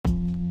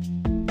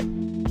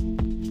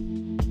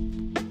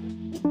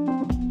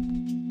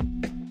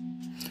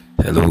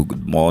Hello,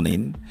 good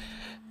morning.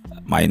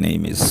 My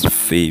name is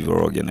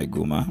Favour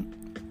Oghenegoma.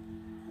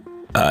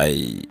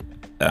 I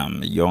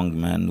am a young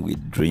man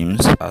with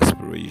dreams,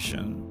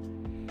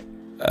 aspiration,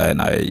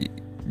 and I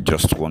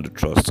just want to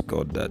trust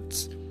God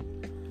that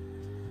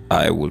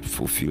I will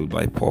fulfill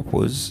my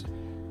purpose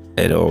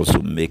and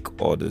also make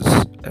others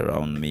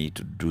around me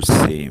to do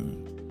same.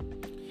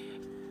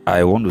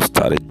 I want to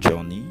start a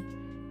journey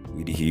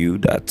with you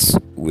that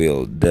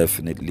will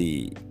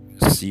definitely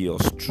see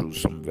us through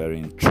some very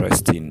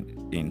interesting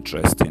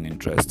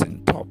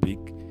topic,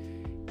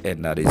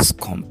 and that is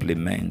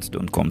complement,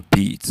 don't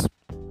compete.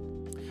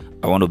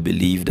 I want to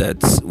believe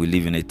that we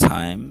live in a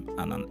time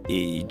and an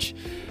age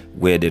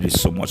where there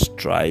is so much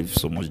strife,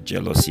 so much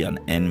jealousy and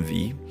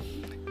envy,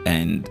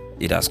 and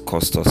it has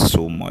cost us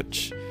so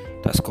much.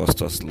 It has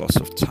cost us loss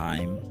of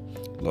time,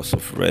 loss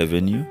of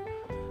revenue.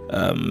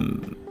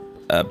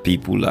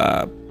 People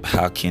are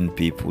hacking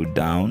people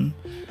down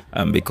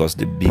because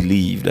they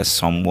believe that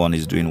someone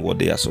is doing what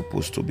they are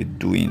supposed to be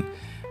doing.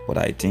 But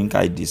I think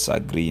I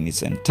disagree in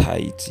its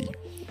entirety.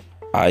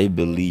 I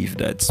believe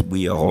that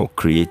we are all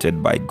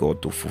created by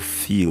God to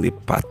fulfill a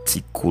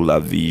particular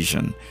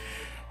vision.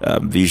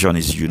 Vision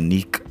is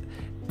unique.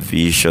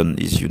 Vision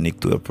is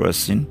unique to a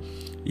person,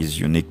 is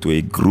unique to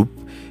a group.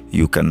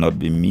 You cannot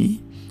be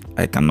me.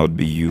 I cannot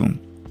be you.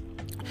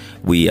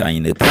 We are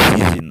in a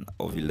season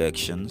of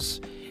elections,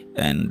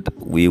 and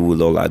we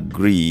will all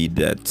agree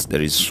that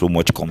there is so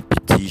much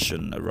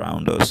competition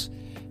around us.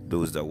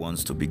 Those that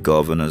wants to be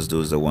governors,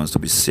 those that wants to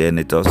be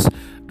senators,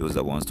 those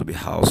that wants to be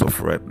House of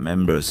Rep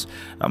members.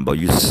 But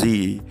you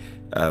see,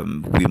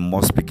 we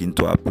must begin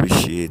to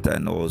appreciate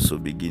and also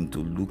begin to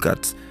look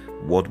at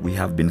what we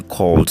have been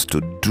called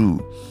to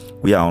do.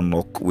 We are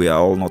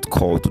all not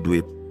called to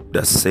do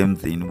the same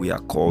thing. We are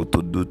called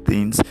to do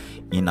things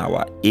in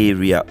our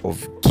area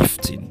of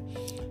gifting.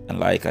 And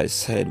like I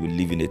said, we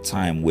live in a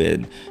time where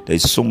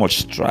there's so much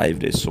strife,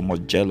 there's so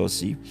much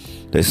jealousy,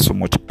 there's so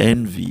much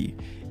envy,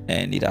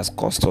 and it has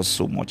cost us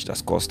so much. It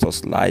has cost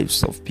us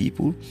lives of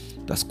people.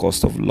 It has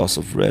cost us loss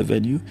of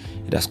revenue.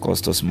 It has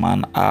cost us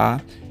man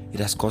hour. It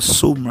has cost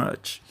so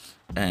much.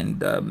 And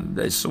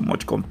there's so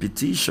much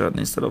competition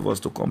instead of us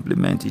to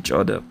complement each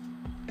other.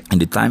 In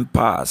the time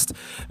past,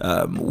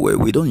 where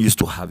we don't used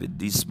to have it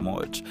this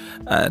much,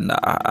 and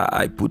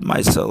I put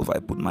my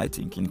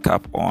thinking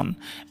cap on,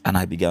 and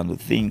I began to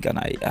think, and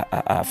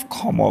I've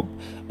come up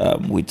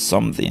with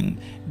something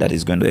that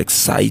is going to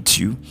excite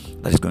you,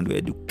 that is going to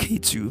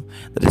educate you,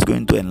 that is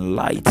going to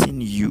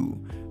enlighten you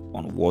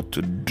on what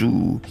to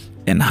do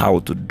and how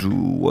to do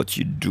what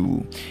you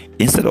do.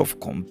 Instead of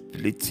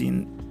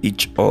completing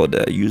each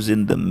other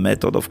using the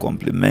method of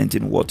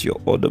complementing what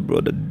your other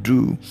brother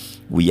do,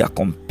 we are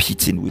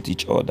competing with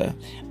each other,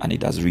 and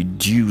it has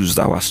reduced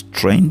our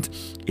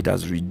strength. It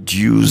has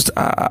reduced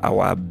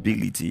our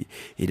ability.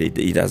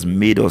 It has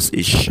made us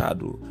a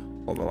shadow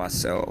of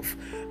ourselves.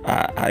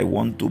 I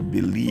want to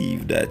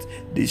believe that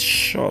this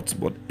short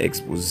but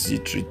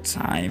expository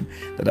time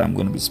that I'm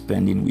going to be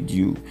spending with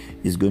you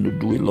is going to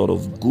do a lot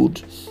of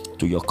good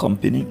to your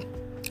company.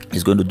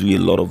 It's going to do a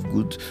lot of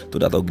good to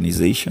that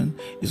organization.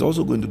 It's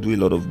also going to do a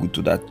lot of good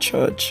to that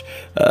church.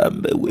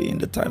 In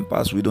the time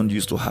past, we don't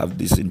used to have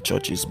this in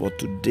churches, but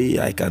today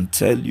I can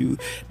tell you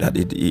that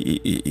it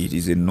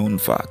is a known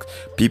fact.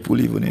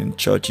 People even in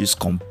churches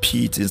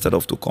compete instead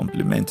of to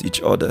complement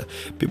each other.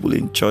 People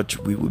in church,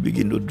 we will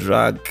begin to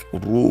drag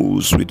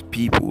roles with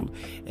people,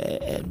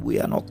 and we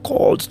are not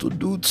called to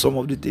do some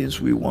of the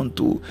things we want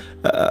to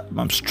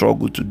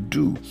struggle to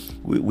do.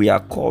 We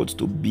are called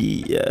to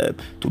be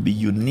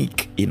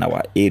unique in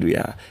our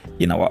area,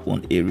 in our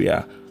own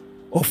area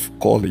of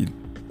calling,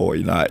 or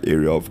in our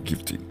area of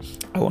gifting.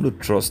 I want to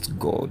trust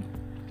God,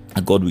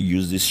 and God will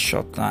use this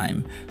short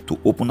time to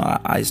open our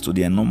eyes to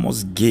the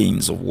enormous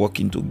gains of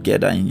working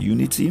together in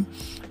unity,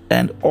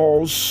 and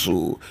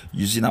also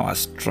using our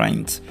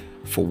strength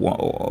for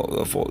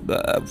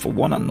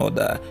one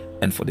another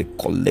and for the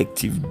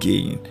collective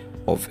gain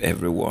of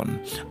everyone.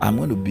 I'm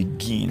going to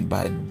begin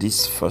by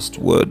this first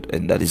word,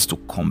 and that is to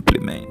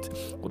complement.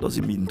 What does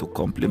it mean to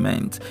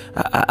complement?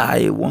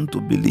 I want to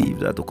believe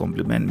that to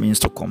complement means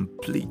to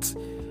complete.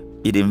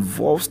 It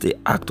involves the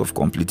act of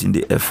completing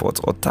the effort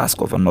or task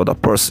of another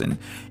person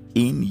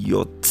in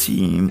your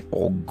team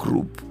or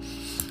group.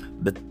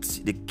 But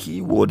the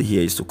key word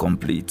here is to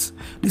complete.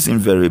 This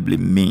invariably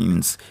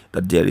means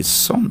that there is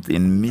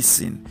something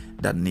missing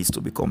that needs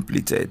to be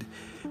completed.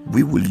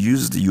 We will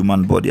use the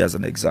human body as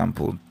an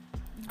example.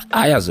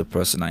 I, as a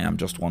person, I am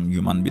just one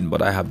human being,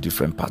 but I have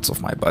different parts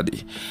of my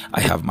body. I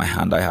have my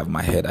hand, I have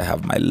my head, I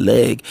have my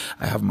leg,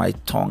 I have my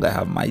tongue, I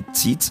have my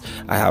teeth,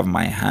 I have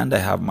my hand, I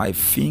have my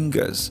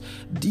fingers.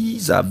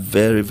 These are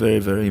very, very,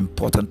 very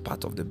important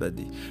part of the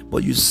body.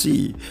 But you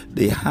see,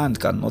 the hand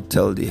cannot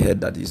tell the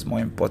head that is more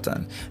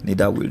important.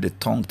 Neither will the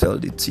tongue tell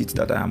the teeth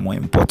that I am more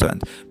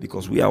important,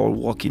 because we are all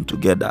working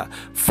together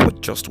for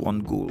just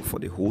one goal, for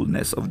the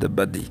wholeness of the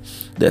body.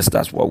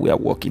 That's what we are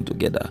working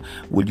together.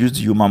 We'll use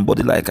the human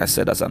body, like I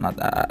said, as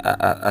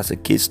as a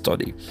case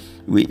study.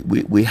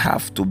 We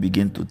have to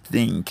begin to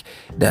think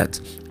that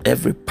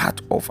every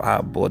part of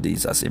our body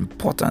is as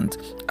important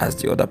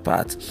as the other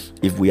part.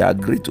 If we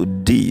agree to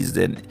this,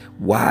 then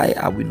why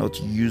are we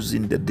not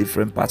using the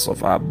different parts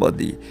of our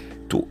body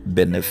to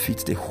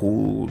benefit the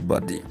whole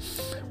body?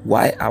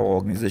 Why are our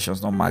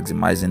organizations not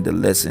maximizing the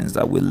lessons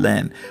that we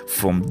learn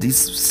from this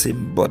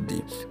same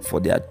body for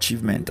the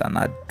achievement and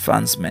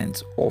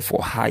advancement or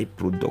for high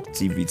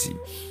productivity?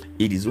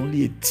 It is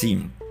only a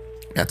team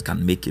that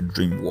can make a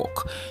dream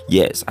work.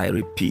 Yes, I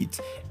repeat,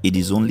 it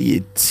is only a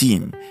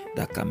team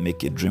that can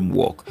make a dream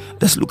work.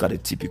 Let's look at a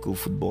typical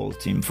football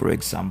team, for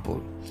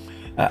example.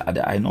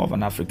 I know of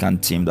an African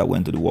team that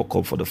went to the World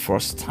Cup for the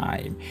first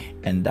time,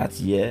 and that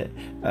year,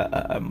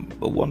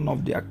 one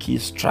of their key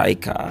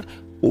striker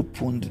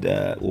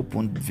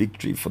opened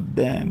victory for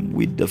them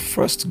with the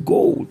first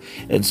goal,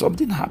 and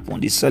something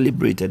happened. He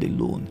celebrated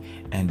alone,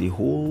 and the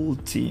whole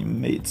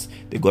teammates,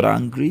 they got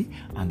angry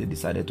and they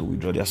decided to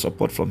withdraw their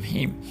support from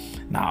him.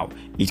 Now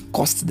it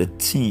cost the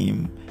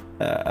team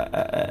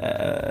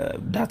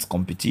that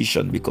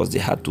competition, because they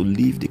had to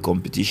leave the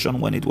competition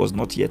when it was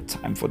not yet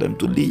time for them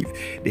to leave.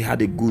 They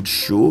had a good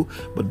show,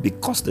 but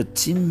because the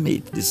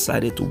teammate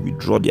decided to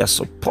withdraw their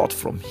support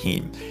from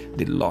him,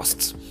 they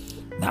lost.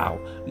 Now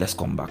let's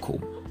come back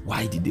home.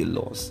 Why did they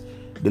lose?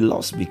 They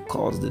lost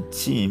because the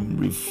team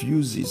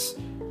refuses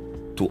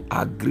to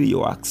agree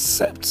or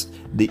accept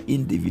the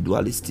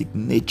individualistic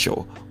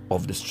nature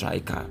of the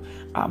striker.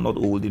 I'm not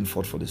holding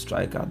forth for the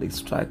striker. The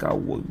striker,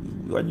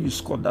 when you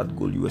scored that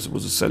goal, you were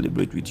supposed to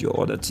celebrate with your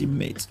other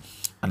teammates.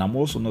 And I'm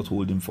also not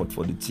holding forth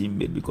for the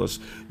teammate, because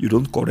you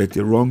don't correct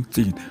a wrong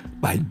thing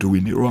by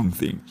doing a wrong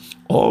thing.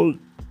 All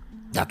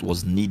that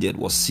was needed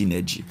was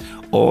synergy.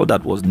 All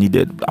that was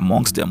needed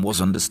amongst them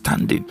was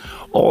understanding.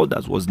 All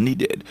that was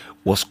needed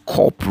was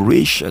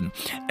cooperation.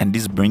 And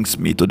this brings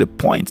me to the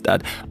point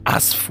that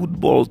as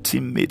football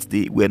teammates,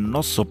 they were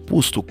not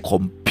supposed to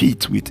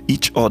compete with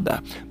each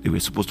other. They were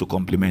supposed to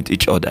complement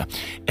each other.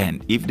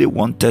 And if they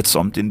wanted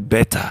something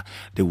better,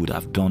 they would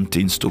have done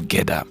things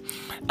together.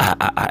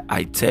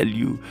 I tell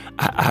you,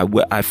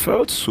 I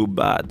felt so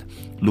bad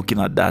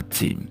looking at that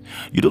team.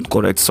 You don't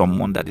correct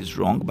someone that is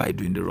wrong by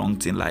doing the wrong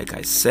thing. Like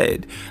I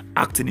said,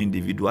 acting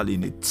individually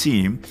in a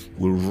team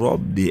will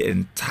rob the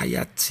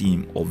entire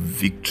team of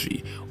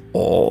victory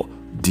or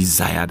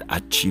desired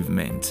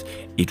achievement.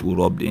 It will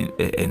rob the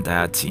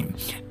entire team.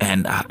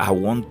 And I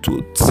want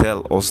to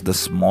tell us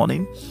this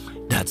morning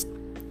that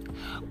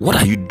what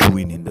are you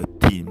doing in the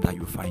team that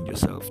you find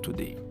yourself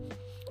today?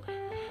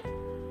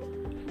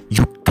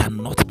 You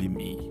cannot be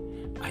me.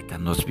 I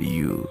cannot be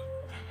you.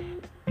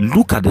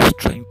 Look at the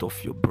strength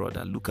of your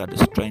brother. Look at the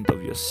strength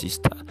of your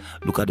sister.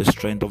 Look at the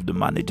strength of the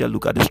manager.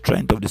 Look at the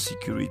strength of the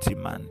security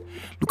man.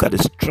 Look at the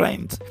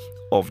strength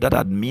of that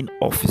admin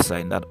officer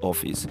in that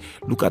office.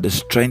 Look at the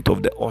strength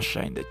of the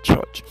usher in the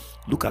church.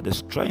 Look at the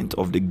strength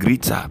of the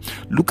greeter.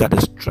 Look at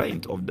the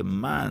strength of the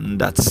man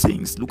that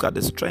sings. Look at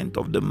the strength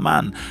of the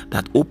man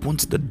that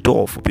opens the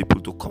door for people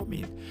to come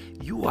in.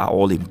 You are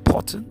all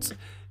important.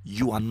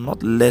 You are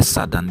not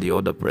lesser than the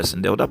other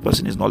person. The other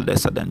person is not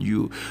lesser than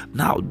you.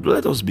 Now,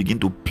 let us begin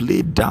to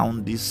play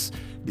down this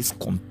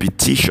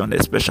competition,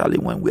 especially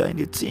when we are in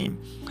a team.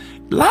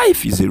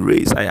 Life is a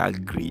race, I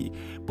agree,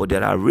 but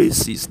there are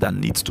races that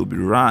needs to be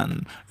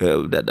run,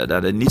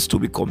 that needs to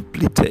be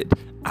completed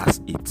as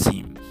a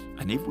team.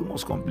 And if we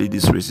must complete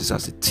these races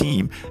as a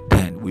team,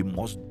 then we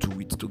must do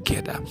it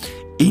together.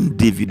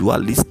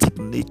 Individualistic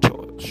nature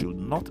should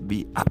not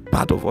be a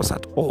part of us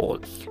at all.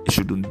 It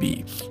shouldn't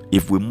be.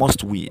 If we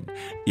must win,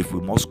 if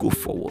we must go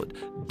forward,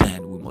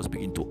 then we must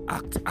begin to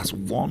act as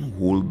one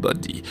whole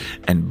body.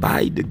 And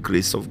by the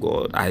grace of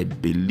God, I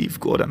believe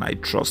God and I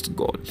trust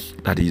God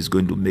that He is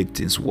going to make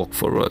things work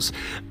for us.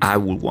 I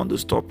will want to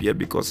stop here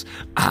because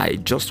I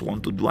just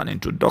want to do an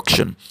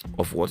introduction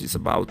of what is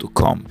about to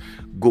come.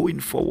 Going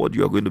forward,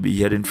 you are going to be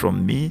hearing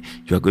from me.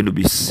 You are going to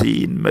be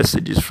seeing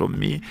messages from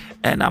me.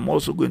 And I'm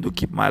also going to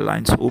keep my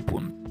lines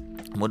open.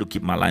 I'm going to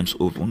keep my lines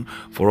open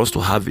for us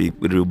to have a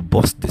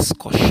robust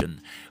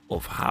discussion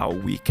of how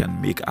we can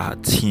make our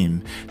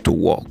team to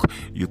work.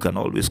 You can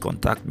always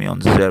contact me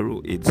on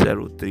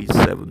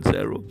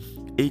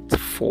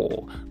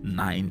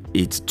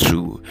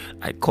 080-370-84982.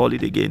 I call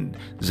it again,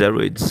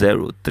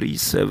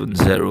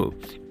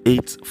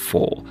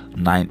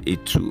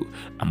 080-370-84982.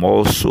 I'm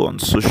also on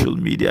social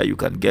media. You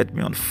can get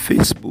me on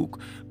Facebook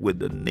with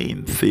the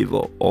name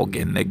Favour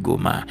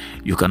Oghenegoma.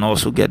 You can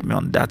also get me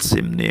on that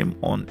same name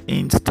on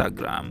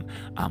Instagram.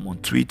 I'm on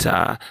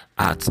Twitter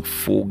at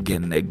Favour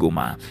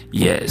Oghenegoma.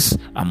 Yes,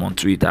 I'm on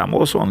Twitter. I'm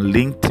also on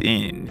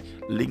LinkedIn.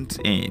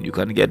 LinkedIn. You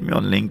can get me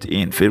on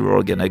LinkedIn,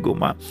 Favour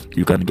Oghenegoma.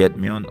 You can get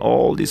me on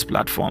all these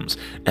platforms.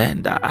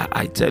 And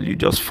I tell you,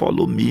 just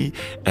follow me,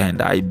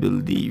 and I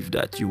believe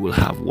that you will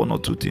have one or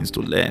two things to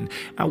learn.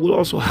 And we'll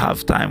also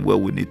have time where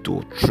we need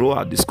to throw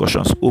our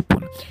discussions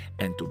open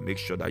and to make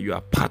sure that you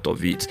are part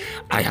of it.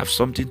 I have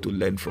something to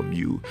learn from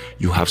you.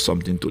 You have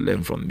something to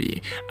learn from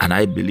me. And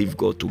I believe,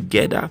 God,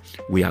 together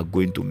we are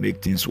going to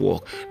make things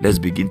work. Let's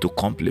begin to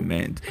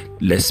complement.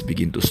 Let's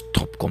begin to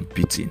stop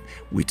competing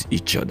with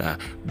each other.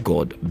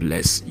 God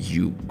bless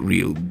you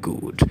real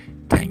good.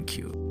 Thank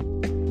you.